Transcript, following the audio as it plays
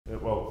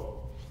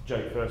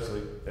Jake,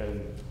 firstly,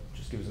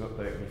 just give us an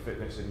update on your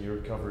fitness and your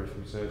recovery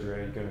from surgery.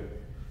 How are you going?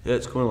 Yeah,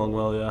 it's coming along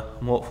well, yeah.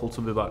 I'm hopeful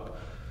to be back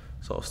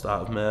sort of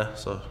start of May,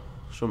 so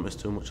shouldn't miss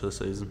too much of the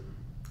season.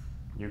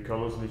 New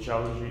colours, new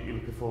challenge, you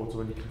looking forward to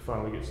when you can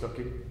finally get stuck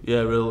in?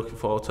 Yeah, really looking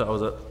forward to it. I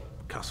was at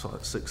Cass for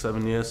like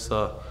 6-7 years,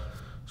 so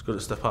it's good to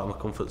step out of my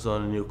comfort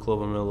zone in a new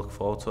club. I'm really looking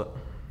forward to it.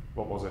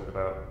 What was it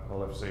about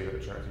LFC that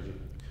attracted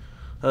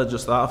you?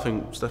 Just that, I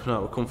think, stepping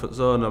out of my comfort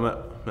zone. I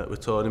met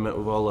with Tony, met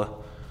with all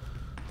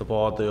the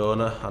board, the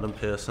owner, Adam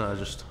Pearson. I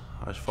just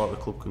thought the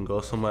club can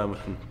go somewhere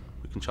and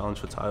we can challenge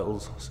for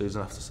titles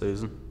season after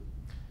season.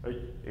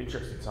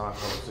 Interesting time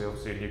for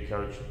obviously a new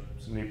coach,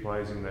 some new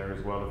players in there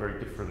as well, a very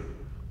different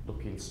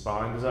looking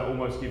spine. Does that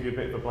almost give you a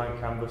bit of a blank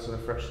canvas and a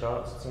fresh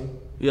start to the team?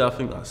 Yeah, I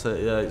think that's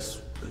it. Yeah,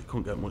 it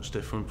couldn't get much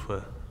different for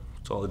a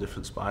totally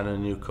different spine and a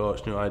new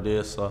coach, new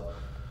ideas. So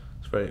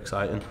it's very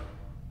exciting.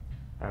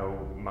 How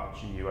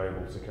much are you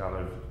able to kind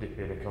of dip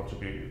in and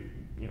contribute,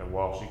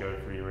 whilst you go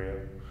through your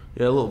rehab?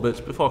 Yeah, a little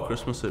bit. Before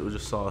Christmas, it was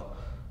just sort of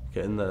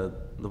getting the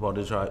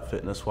bodies right,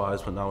 fitness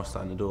wise. But now we're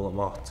starting to do a lot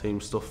more team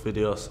stuff,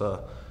 videos.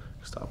 So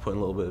start putting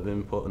a little bit of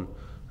input and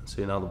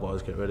seeing how the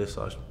boys get ready.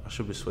 So I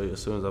should be sweet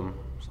as soon as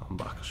I'm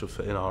back. I should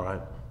fit in all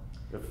right.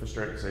 A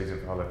frustrating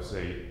season for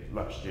LFC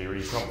last year. Are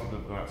you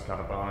confident that that's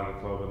kind of behind the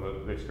club and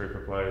that this group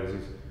of players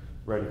is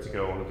ready to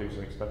go on and do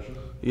something special?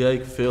 Yeah, you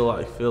can feel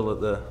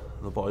that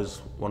the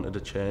boys wanted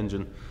a change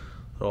and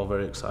they're all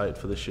very excited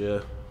for this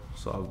year.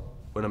 So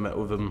when I met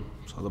with them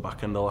at the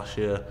back end of last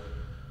year,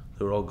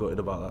 they were all gutted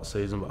about that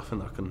season, but I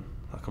think that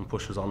can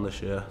push us on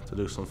this year to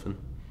do something.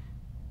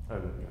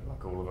 And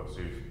like all of us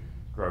who've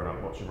grown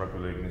up watching rugby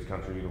league in this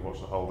country, you've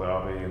watched the whole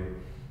derby and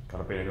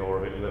kind of been in awe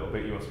of it a little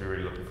bit. You must be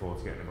really looking forward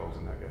to getting involved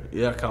in that game.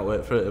 Yeah, I can't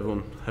wait for it.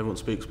 Everyone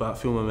speaks about it.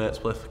 A few of my mates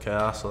play for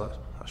KR, so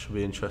that should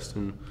be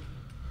interesting.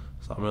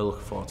 So I'm really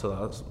looking forward to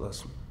that.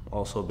 That's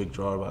also a big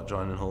draw about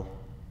joining Hull.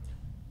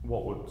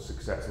 What would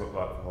success look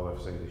like for Hull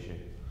FC this year?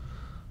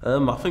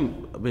 I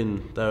think I've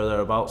been there or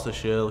thereabouts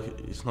this year.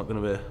 It's not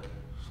going to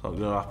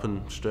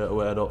happen straight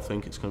away. I don't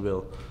think it's going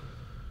to be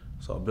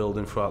sort of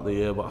building throughout the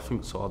year, but I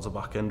think towards the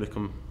back end we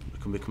can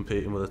be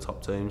competing with the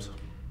top teams.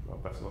 Well,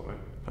 best of luck, mate.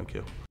 Thank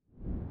you.